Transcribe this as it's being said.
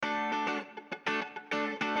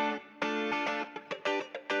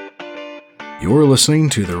You're listening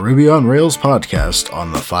to the Ruby on Rails podcast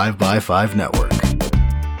on the 5x5 network.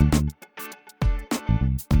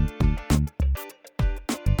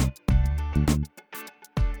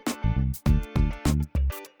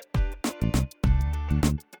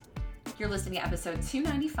 You're listening to episode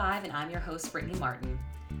 295, and I'm your host, Brittany Martin.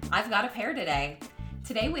 I've got a pair today.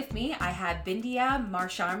 Today with me, I have Bindiya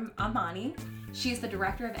Mansharamani. She is the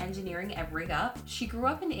Director of Engineering at RigUp. She grew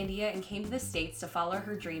up in India and came to the States to follow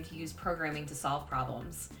her dream to use programming to solve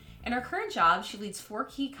problems. In her current job, she leads 4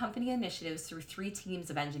 key company initiatives through 3 teams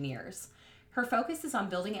of engineers. Her focus is on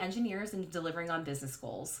building engineers and delivering on business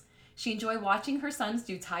goals. She enjoys watching her sons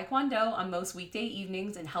do taekwondo on most weekday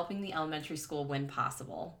evenings and helping the elementary school when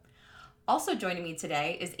possible. Also joining me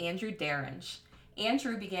today is Andrew Derenge.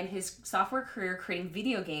 Andrew began his software career creating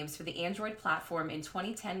video games for the Android platform in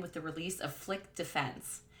 2010 with the release of Flick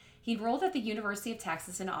Defense. He enrolled at the University of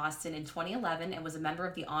Texas in Austin in 2011 and was a member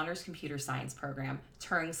of the Honors Computer Science program,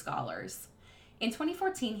 Turing Scholars. In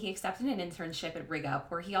 2014, he accepted an internship at RigUp,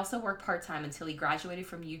 where he also worked part-time until he graduated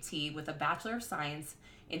from UT with a Bachelor of Science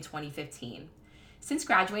in 2015. Since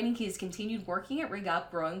graduating, he has continued working at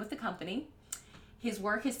RigUp, growing with the company. His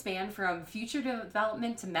work has spanned from future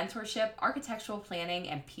development to mentorship, architectural planning,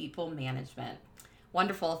 and people management.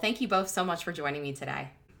 Wonderful. Thank you both so much for joining me today.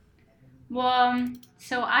 Well,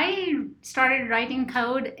 so I started writing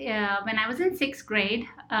code when I was in 6th grade.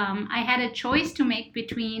 I had a choice to make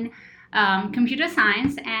between computer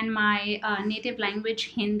science and my native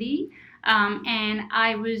language, Hindi. And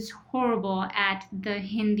I was horrible at the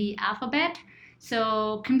Hindi alphabet.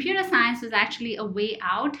 So computer science was actually a way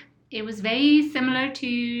out. It was very similar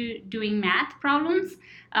to doing math problems.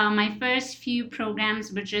 My first few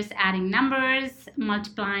programs were just adding numbers,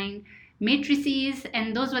 multiplying matrices,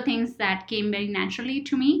 and those were things that came very naturally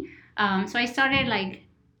to me. So I started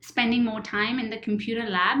spending more time in the computer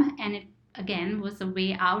lab, and it again was a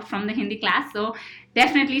way out from the Hindi class. So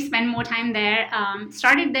definitely spend more time there.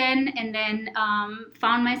 Started then, and then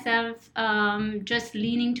found myself just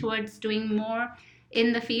leaning towards doing more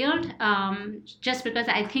in the field, just because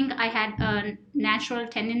I think I had a natural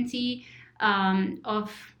tendency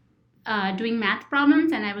of doing math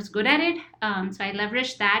problems, and I was good at it. So I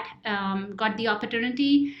leveraged that, got the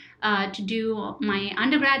opportunity to do my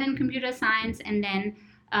undergrad in computer science, and then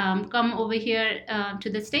come over here to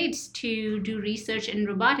the States to do research in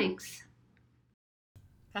robotics.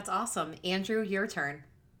 That's awesome. Andrew, your turn.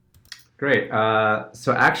 Great.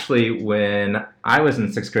 So actually, when I was in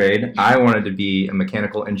 6th grade, I wanted to be a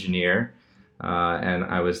mechanical engineer, and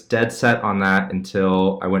I was dead set on that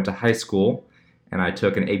until I went to high school, and I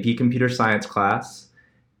took an AP computer science class,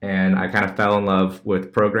 and I kind of fell in love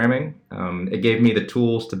with programming. It gave me the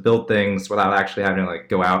tools to build things without actually having to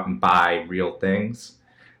go out and buy real things.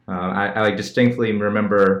 I distinctly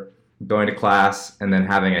remember going to class and then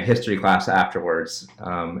having a history class afterwards,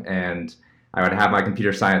 and I would have my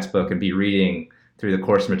computer science book and be reading through the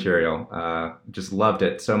course material. Just loved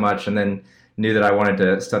it so much, and then knew that I wanted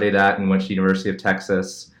to study that and went to the University of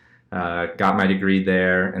Texas, got my degree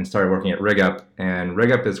there, and started working at RigUp. And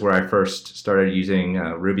RigUp is where I first started using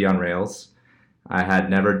Ruby on Rails. I had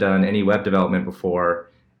never done any web development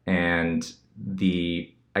before, and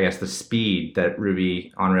the speed that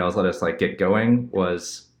Ruby on Rails let us get going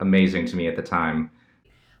was amazing to me at the time.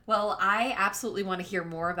 Well, I absolutely want to hear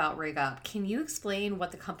more about RigUp. Can you explain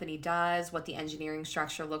what the company does, what the engineering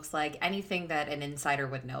structure looks like, anything that an insider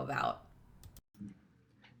would know about?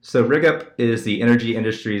 So RigUp is the energy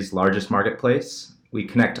industry's largest marketplace. We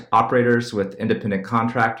connect operators with independent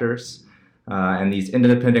contractors, and these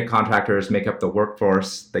independent contractors make up the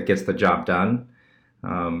workforce that gets the job done.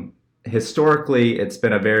 Historically, it's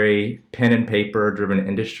been a very pen and paper driven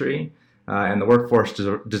industry. And the workforce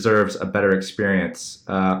deserves a better experience,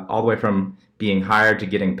 all the way from being hired to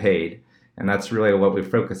getting paid. And that's really what we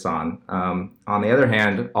focus on. On the other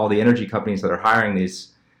hand, all the energy companies that are hiring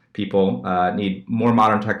these people need more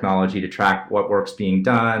modern technology to track what work's being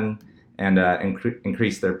done and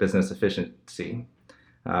increase their business efficiency.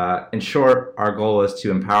 In short, our goal is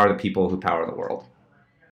to empower the people who power the world.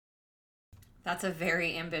 That's a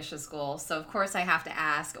very ambitious goal. So, of course, I have to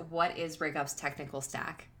ask, what is RigUp's technical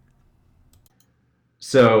stack?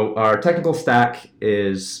 So our technical stack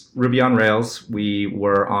is Ruby on Rails. We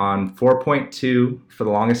were on 4.2 for the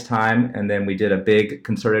longest time, and then we did a big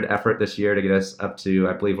concerted effort this year to get us up to,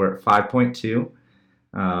 I believe we're at 5.2.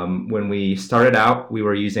 When we started out, we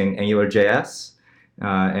were using AngularJS,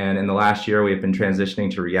 and in the last year, we've been transitioning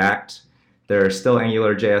to React. There's still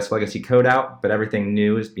AngularJS legacy code out, but everything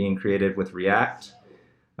new is being created with React.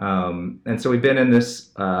 And so we've been in this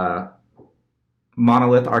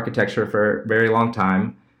monolith architecture for a very long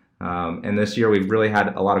time. And this year we've really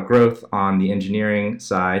had a lot of growth on the engineering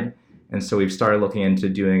side. And so we've started looking into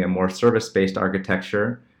doing a more service-based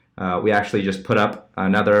architecture. We actually just put up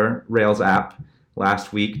another Rails app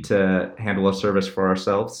last week to handle a service for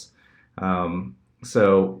ourselves.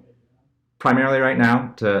 So primarily right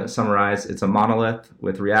now, to summarize, it's a monolith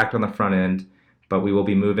with React on the front end, but we will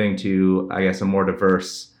be moving to, I guess, a more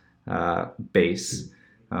diverse base,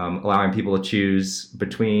 allowing people to choose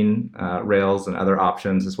between Rails and other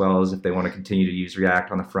options, as well as if they want to continue to use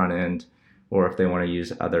React on the front end, or if they want to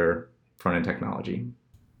use other front-end technology.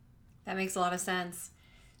 That makes a lot of sense.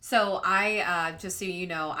 So I, just so you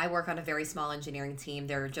know, I work on a very small engineering team.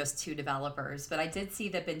 There are just 2 developers, but I did see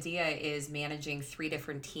that Bindiya is managing 3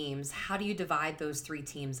 different teams. How do you divide those 3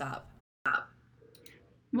 teams up?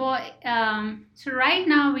 Well, so right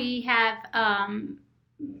now we have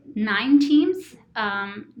 9 teams.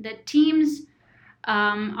 The teams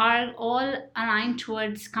are all aligned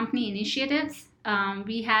towards company initiatives.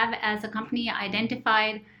 We have, as a company,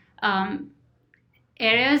 identified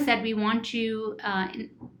areas that we want to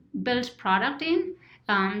build product in.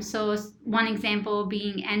 So one example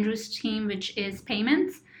being Andrew's team, which is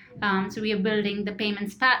payments. So we are building the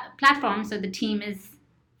payments platform. So the team is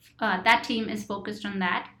that team is focused on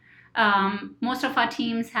that. Most of our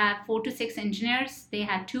teams have 4 to 6 engineers. They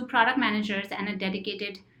have 2 product managers and a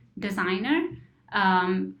dedicated designer.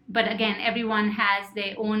 But again, everyone has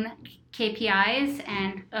their own KPIs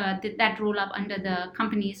and that roll up under the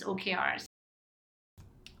company's OKRs.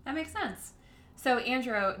 That makes sense. So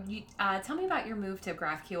Andrew, tell me about your move to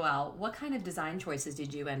GraphQL. What kind of design choices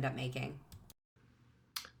did you end up making?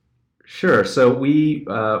 Sure. So we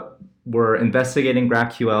were investigating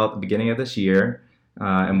GraphQL at the beginning of this year,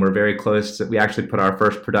 and we're very close we actually put our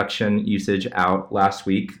first production usage out last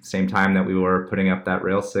week, same time that we were putting up that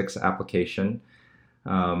Rails 6 application.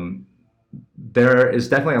 There is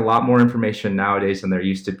definitely a lot more information nowadays than there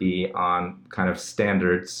used to be on kind of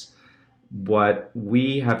standards. What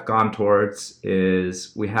we have gone towards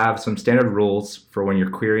is we have some standard rules for when you're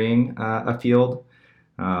querying a field.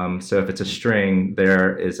 So if it's a string,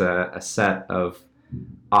 there is a set of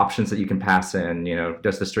options that you can pass in.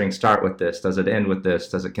 Does the string start with this? Does it end with this?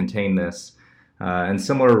 Does it contain this? And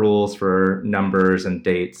similar rules for numbers and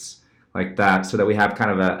dates like that, so that we have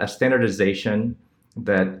kind of a standardization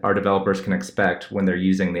that our developers can expect when they're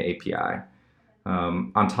using the API.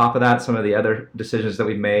 On top of that, some of the other decisions that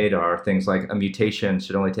we've made are things like a mutation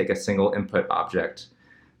should only take a single input object.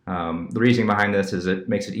 The reasoning behind this is it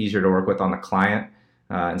makes it easier to work with on the client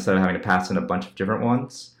instead of having to pass in a bunch of different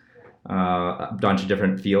ones, a bunch of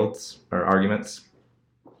different fields or arguments.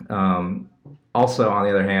 Also, on the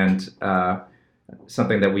other hand,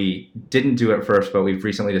 something that we didn't do at first, but we've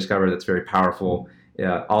recently discovered that's very powerful,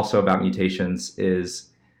 also about mutations, is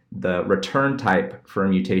the return type for a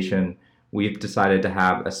mutation. We've decided to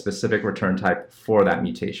have a specific return type for that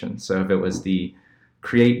mutation. So if it was the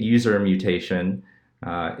create user mutation,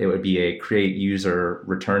 it would be a create user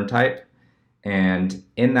return type. And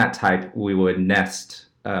in that type, we would nest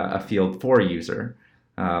a field for user.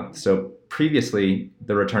 So previously,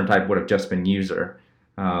 the return type would have just been user.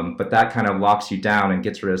 But that kind of locks you down and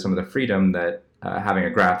gets rid of some of the freedom that having a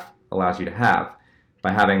graph allows you to have.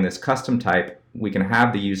 By having this custom type, we can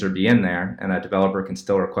have the user be in there and a developer can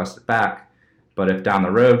still request it back. But if down the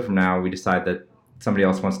road from now we decide that somebody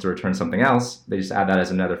else wants to return something else, they just add that as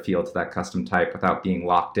another field to that custom type without being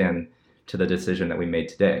locked in to the decision that we made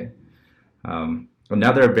today.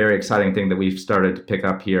 Another very exciting thing that we've started to pick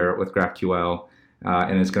up here with GraphQL,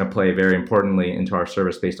 and is going to play very importantly into our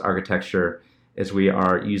service-based architecture, is we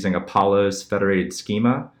are using Apollo's federated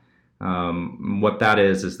schema. What that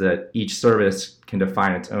is that each service can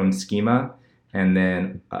define its own schema, and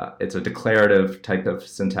then it's a declarative type of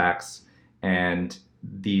syntax, and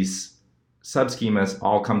these subschemas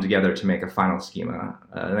all come together to make a final schema.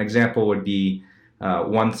 An example would be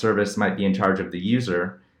one service might be in charge of the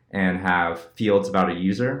user and have fields about a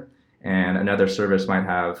user, and another service might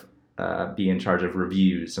have be in charge of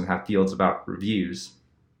reviews and have fields about reviews.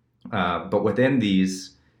 But within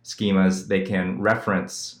these schemas, they can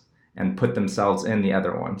reference and put themselves in the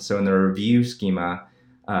other one. So in the review schema,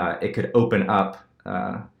 it could open up,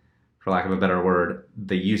 for lack of a better word,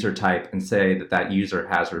 the user type and say that that user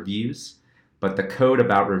has reviews, but the code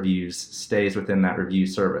about reviews stays within that review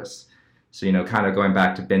service. So, kind of going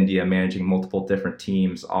back to Bindiya, managing multiple different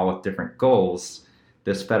teams, all with different goals,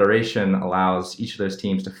 this federation allows each of those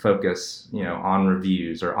teams to focus, on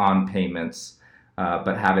reviews or on payments,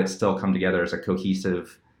 but have it still come together as a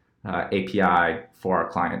cohesive API for our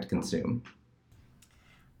client to consume.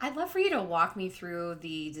 I'd love for you to walk me through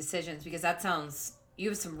the decisions, because that sounds You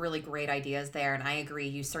have some really great ideas there, and I agree.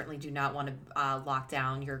 You certainly do not want to lock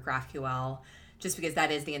down your GraphQL just because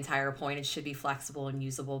that is the entire point. It should be flexible and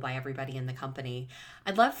usable by everybody in the company.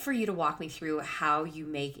 I'd love for you to walk me through how you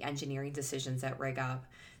make engineering decisions at RigUp.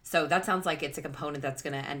 So that sounds like it's a component that's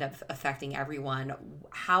going to end up affecting everyone.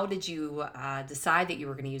 How did you decide that you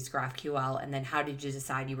were going to use GraphQL, and then how did you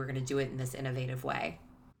decide you were going to do it in this innovative way?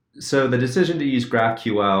 So the decision to use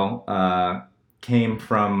GraphQL came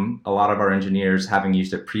from a lot of our engineers having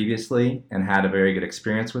used it previously and had a very good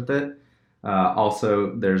experience with it.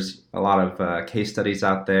 Also, there's a lot of case studies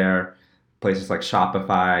out there, places like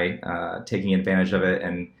Shopify taking advantage of it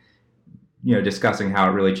and discussing how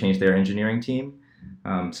it really changed their engineering team.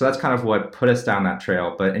 So that's kind of what put us down that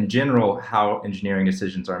trail. But in general, how engineering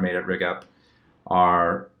decisions are made at RigUp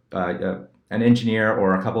are an engineer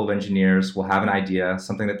or a couple of engineers will have an idea,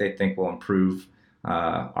 something that they think will improve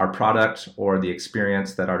our product or the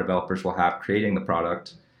experience that our developers will have creating the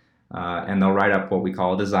product. And they'll write up what we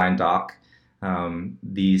call a design doc.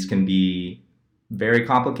 These can be very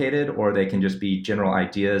complicated, or they can just be general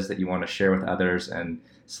ideas that you want to share with others and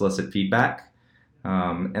solicit feedback.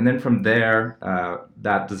 And then from there,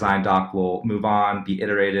 that design doc will move on, be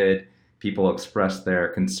iterated. People express their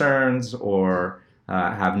concerns or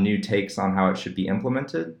have new takes on how it should be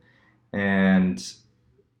implemented. And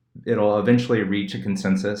it'll eventually reach a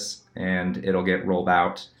consensus and it'll get rolled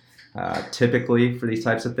out. Typically for these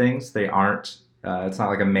types of things, they aren't, it's not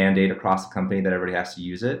like a mandate across the company that everybody has to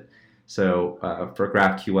use it. So for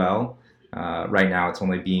GraphQL, right now it's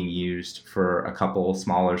only being used for a couple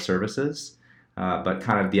smaller services. But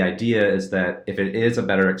kind of the idea is that if it is a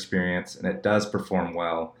better experience and it does perform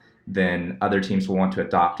well, then other teams will want to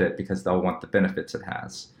adopt it because they'll want the benefits it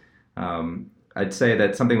has. I'd say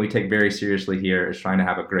that something we take very seriously here is trying to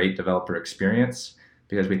have a great developer experience,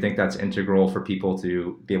 because we think that's integral for people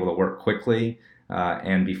to be able to work quickly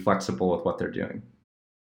and be flexible with what they're doing.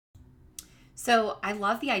 So I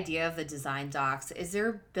love the idea of the design docs. Is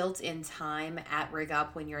there built-in time at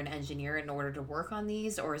RigUp when you're an engineer in order to work on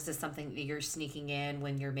these? Or is this something that you're sneaking in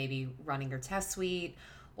when you're maybe running your test suite?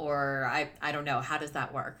 Or I don't know. How does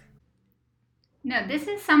that work? No, this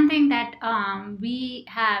is something that we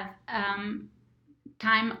have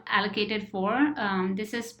time allocated for.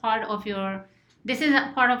 This is part of a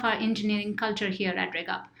part of our engineering culture here at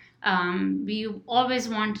RigUp. We always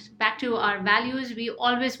want, back to our values, we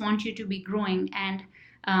always want you to be growing and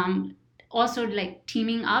also like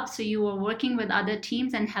teaming up. So you are working with other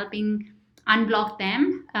teams and helping unblock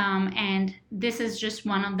them. And this is just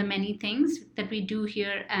one of the many things that we do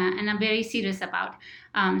here and are very serious about.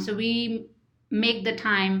 So we make the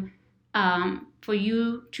time for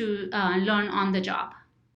you to learn on the job.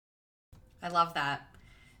 I love that.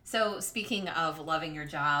 So speaking of loving your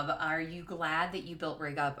job, are you glad that you built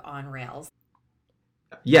RigUp on Rails?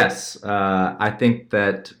 Yes, I think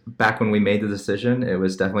that back when we made the decision, it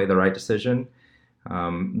was definitely the right decision.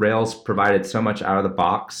 Rails provided so much out of the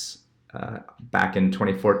box back in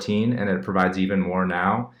 2014, and it provides even more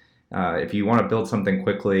now. If you want to build something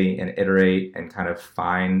quickly and iterate and kind of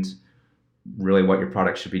find really what your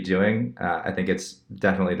product should be doing, I think it's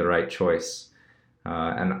definitely the right choice.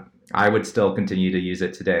 And I would still continue to use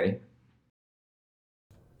it today.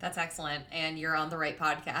 That's excellent. And you're on the right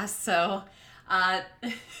podcast. So,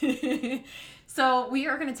 so we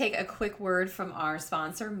are going to take a quick word from our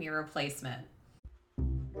sponsor, Mirror Placement.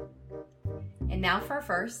 And now for our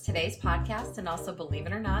first, today's podcast, and also, believe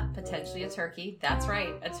it or not, potentially a turkey. That's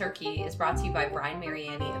right, a turkey is brought to you by Brian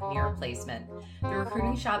Mariani of Mirror Placement, the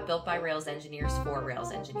recruiting shop built by Rails engineers for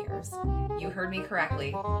Rails engineers. You heard me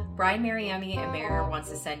correctly. Brian Mariani and Mirror wants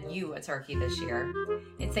to send you a turkey this year.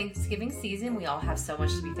 It's Thanksgiving season. We all have so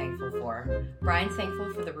much to be thankful for. Brian's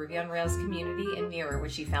thankful for the Ruby on Rails community and Mirror,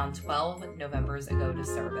 which he found 12 Novembers ago to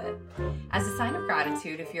serve it. As a sign of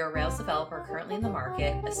gratitude, if you're a Rails developer currently in the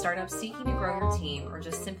market, a startup seeking to grow your team, or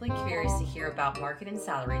just simply curious to hear about market and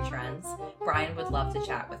salary trends, Brian would love to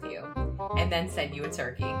chat with you and then send you a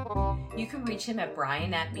turkey. You can reach him at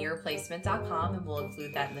brian@mirrorplacement.com, and we'll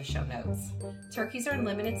include that in the show notes. Turkeys are in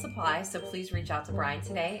limited supply, so please reach out to Brian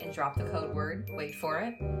today and drop the code word, wait for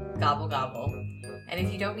it, gobble gobble. And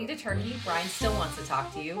if you don't need a turkey, Brian still wants to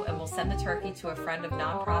talk to you, and we'll send the turkey to a friend of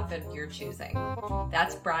nonprofit of your choosing.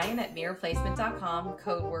 That's brian@mirrorplacement.com,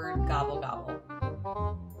 code word, gobble gobble.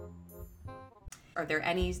 Are there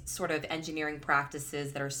any sort of engineering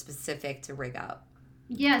practices that are specific to RigUp?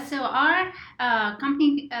 Yeah, so our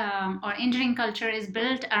company or engineering culture is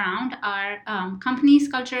built around our company's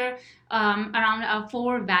culture, around our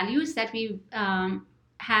 4 values that we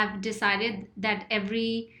have decided that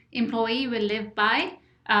every employee will live by.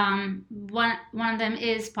 One of them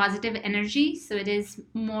is positive energy. So it is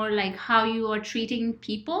more like how you are treating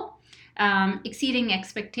people, exceeding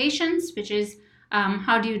expectations, which is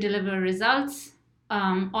how do you deliver results,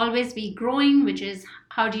 always be growing, which is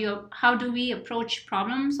how do we approach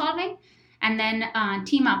problem solving, and then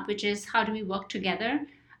team up, which is how do we work together.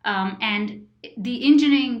 And the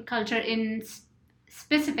engineering culture in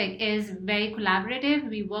specific is very collaborative.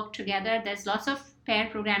 We work together. There's lots of pair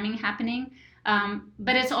programming happening,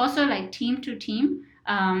 but it's also like team to team.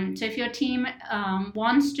 So if your team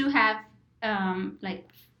wants to have like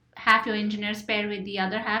half your engineers pair with the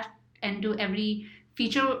other half and do every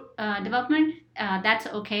feature development, that's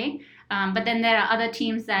okay. But then there are other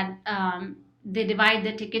teams that they divide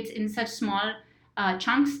the tickets in such small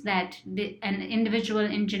chunks that an individual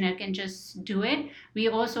engineer can just do it. We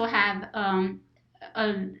also have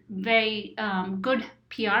a very good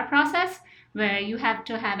PR process where you have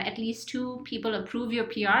to have at least 2 people approve your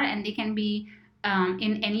PR, and they can be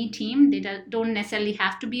in any team. They don't necessarily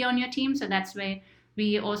have to be on your team. So that's where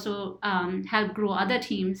we also help grow other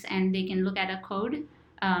teams, and they can look at a code.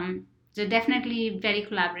 So definitely very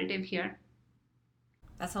collaborative here.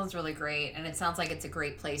 That sounds really great. And it sounds like it's a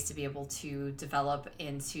great place to be able to develop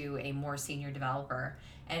into a more senior developer.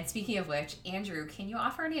 And speaking of which, Andrew, can you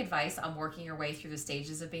offer any advice on working your way through the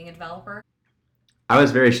stages of being a developer? I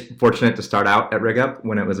was very fortunate to start out at RigUp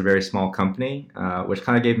when it was a very small company, which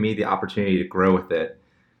kind of gave me the opportunity to grow with it.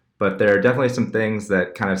 But there are definitely some things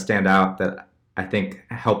that kind of stand out that I think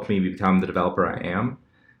helped me become the developer I am.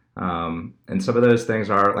 And some of those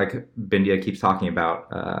things are, like Bindiya keeps talking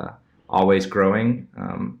about, always growing.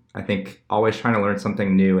 I think always trying to learn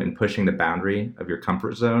something new and pushing the boundary of your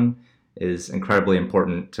comfort zone is incredibly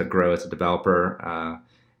important to grow as a developer,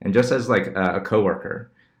 and just as like a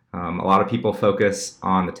coworker. A lot of people focus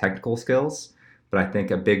on the technical skills, but I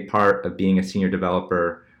think a big part of being a senior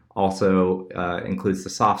developer also includes the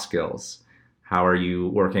soft skills. How are you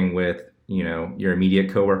working with your immediate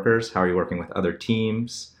coworkers? How are you working with other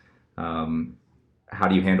teams? How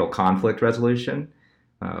do you handle conflict resolution?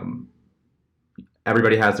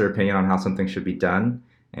 Everybody has their opinion on how something should be done,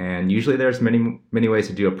 and usually there's many ways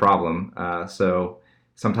to do a problem. So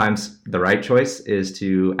sometimes the right choice is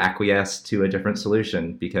to acquiesce to a different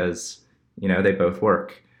solution because they both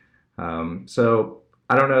work. So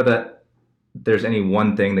I don't know that there's any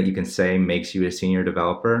one thing that you can say makes you a senior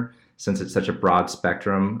developer, since it's such a broad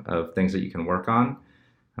spectrum of things that you can work on.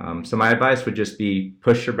 So my advice would just be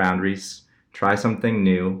push your boundaries, try something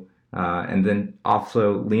new, and then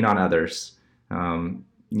also lean on others.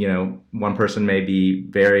 One person may be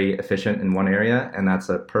very efficient in one area, and that's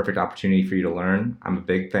a perfect opportunity for you to learn. I'm a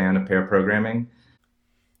big fan of pair programming.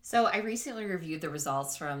 So I recently reviewed the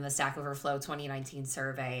results from the Stack Overflow 2019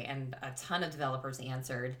 survey, and a ton of developers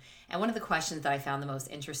answered. And one of the questions that I found the most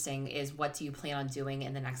interesting is, what do you plan on doing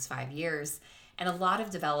in the next 5 years? And a lot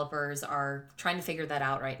of developers are trying to figure that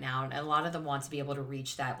out right now. And a lot of them want to be able to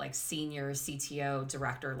reach that like senior CTO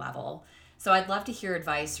director level. So I'd love to hear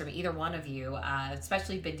advice from either one of you,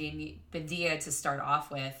 especially Bindiya to start off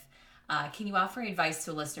with. Can you offer advice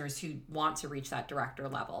to listeners who want to reach that director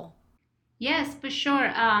level? Yes, for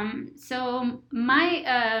sure. So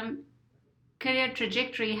my career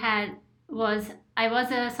trajectory I was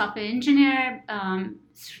a software engineer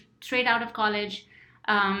straight out of college.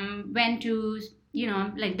 Went to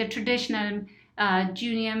like the traditional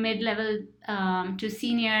junior, mid-level to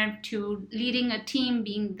senior, to leading a team,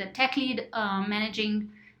 being the tech lead, managing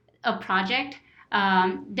a project.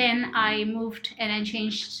 Then I moved and I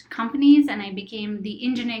changed companies, and I became the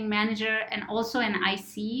engineering manager and also an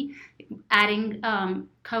IC, adding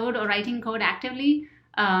code or writing code actively.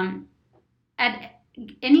 At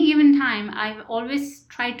any given time, I've always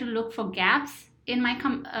tried to look for gaps in my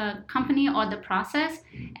company or the process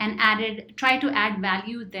and try to add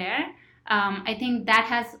value there. I think that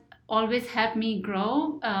has always helped me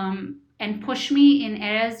grow and push me in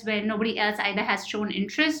areas where nobody else either has shown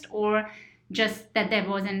interest or just that there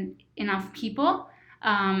wasn't enough people.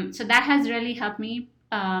 So that has really helped me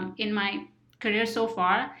in my career so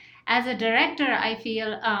far. As a director, I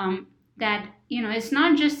feel that it's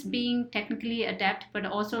not just being technically adept, but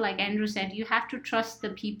also, like Andrew said, you have to trust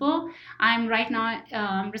the people. I'm right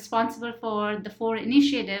now responsible for the 4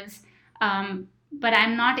 initiatives, but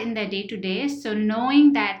I'm not in their day-to-day. So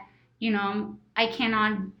knowing that I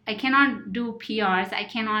cannot do PRs, I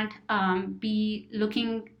cannot be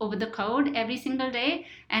looking over the code every single day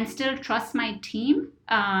and still trust my team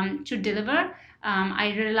to deliver.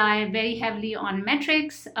 I rely very heavily on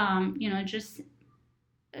metrics, just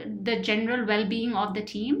the general well-being of the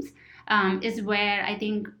teams is where I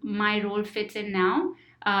think my role fits in now.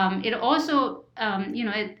 It also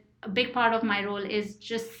a big part of my role is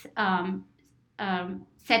just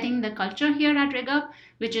setting the culture here at RigUp,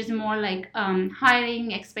 which is more like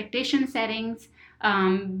hiring, expectation settings,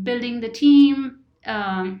 building the team,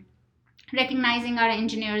 recognizing our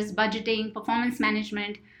engineers, budgeting, performance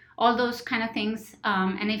management, all those kind of things.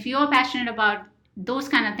 And if you're passionate about those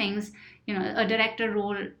kind of things, a director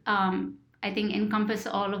role, I think encompass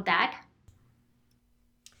all of that.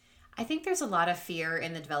 I think there's a lot of fear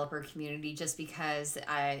in the developer community just because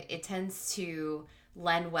it tends to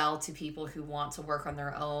lend well to people who want to work on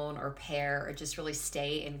their own or pair or just really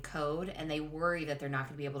stay in code, and they worry that they're not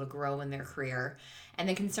going to be able to grow in their career. And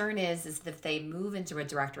the concern is that if they move into a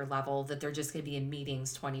director level, that they're just going to be in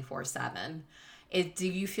meetings 24/7. Do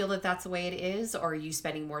you feel that that's the way it is, or are you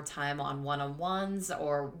spending more time on one-on-ones,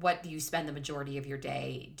 or what do you spend the majority of your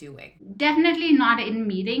day doing? Definitely not in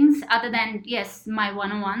meetings, other than, yes, my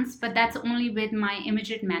one-on-ones, but that's only with my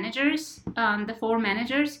immediate managers, the 4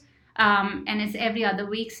 managers, and it's every other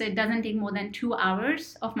week, so it doesn't take more than 2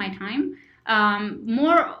 hours of my time.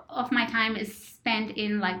 More of my time is spent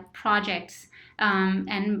in like projects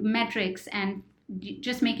and metrics, and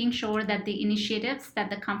just making sure that the initiatives that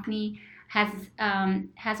the company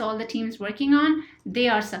has all the teams working on, they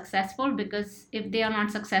are successful, because if they are not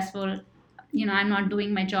successful, I'm not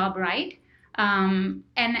doing my job right. And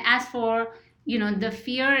as for, the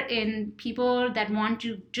fear in people that want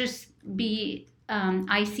to just be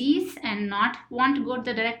ICs and not want to go to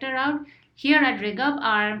the director route, here at RigUp,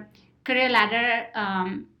 our career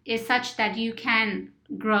ladder is such that you can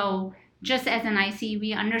grow just as an IC.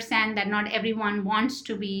 We understand that not everyone wants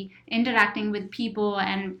to be interacting with people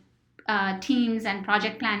and teams and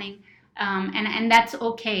project planning, and that's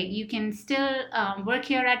okay. You can still work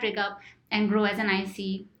here at RigUp and grow as an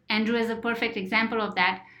IC. Andrew is a perfect example of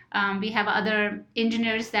that. We have other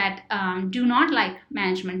engineers that do not like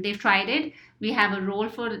management. They've tried it. We have a role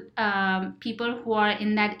for people who are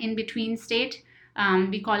in that in-between state.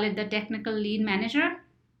 We call it the technical lead manager.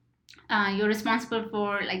 You're responsible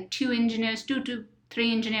for like 2 to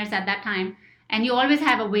 3 engineers at that time. And you always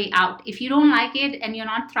have a way out. If you don't like it and you're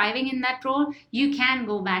not thriving in that role, you can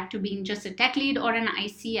go back to being just a tech lead or an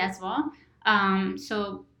IC as well.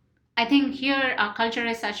 So I think here our culture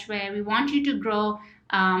is such where we want you to grow,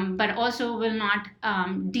 but also will not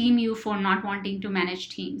deem you for not wanting to manage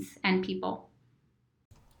teams and people.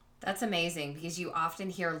 That's amazing, because you often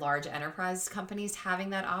hear large enterprise companies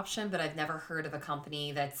having that option, but I've never heard of a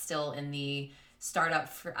company that's still in the startup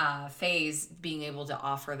phase being able to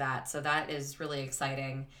offer that. So that is really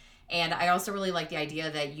exciting. And I also really like the idea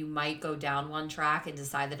that you might go down one track and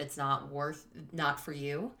decide that it's not for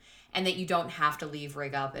you, and that you don't have to leave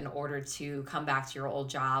RigUp in order to come back to your old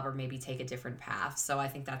job or maybe take a different path. So I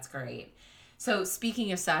think that's great. So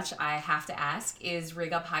speaking of such, I have to ask, is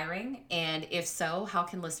RigUp hiring? And if so, how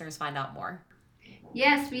can listeners find out more?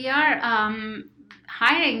 Yes, we are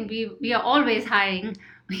hiring. We are always hiring.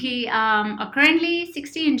 We are currently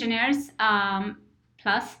 60 engineers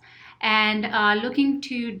plus, and looking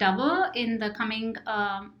to double in the coming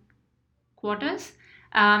quarters.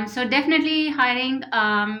 So definitely hiring.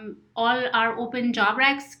 All our open job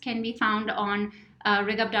recs can be found on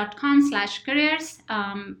rigup.com/careers,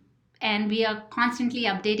 and we are constantly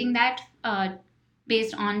updating that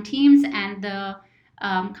based on teams and the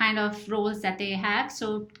kind of roles that they have.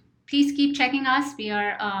 So please keep checking us. We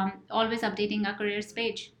are always updating our careers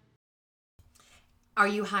page. Are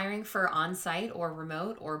you hiring for on-site or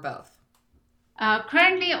remote or both?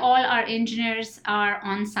 Currently, all our engineers are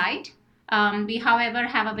on-site. We, however,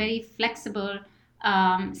 have a very flexible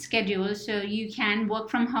schedule, so you can work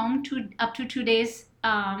from home up to 2 days.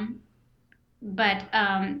 But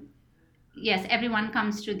yes, everyone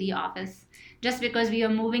comes to the office. Just because we are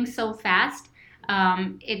moving so fast,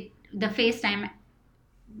 the FaceTime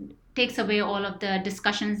takes away all of the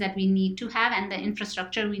discussions that we need to have and the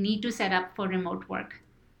infrastructure we need to set up for remote work.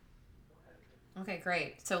 Okay,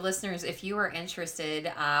 great. So listeners, if you are interested,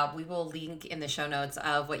 we will link in the show notes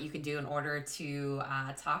of what you can do in order to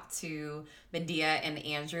talk to Bindiya and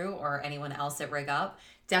Andrew or anyone else at RigUp.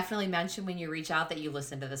 Definitely mention when you reach out that you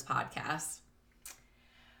listen to this podcast.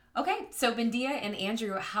 Okay, so Bindiya and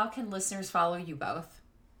Andrew, how can listeners follow you both?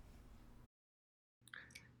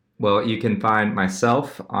 Well, you can find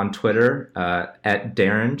myself on Twitter at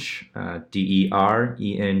Derenge,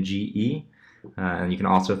 Derenge. And you can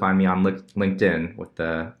also find me on LinkedIn with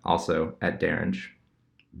also at Derenge.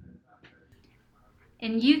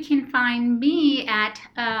 And you can find me at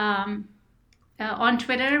on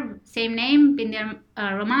Twitter, same name, Bindiya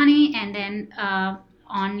Ramani, and then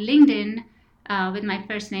on LinkedIn with my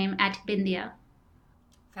first name at Bindiya.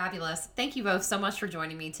 Fabulous. Thank you both so much for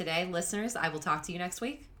joining me today. Listeners, I will talk to you next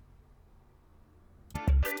week.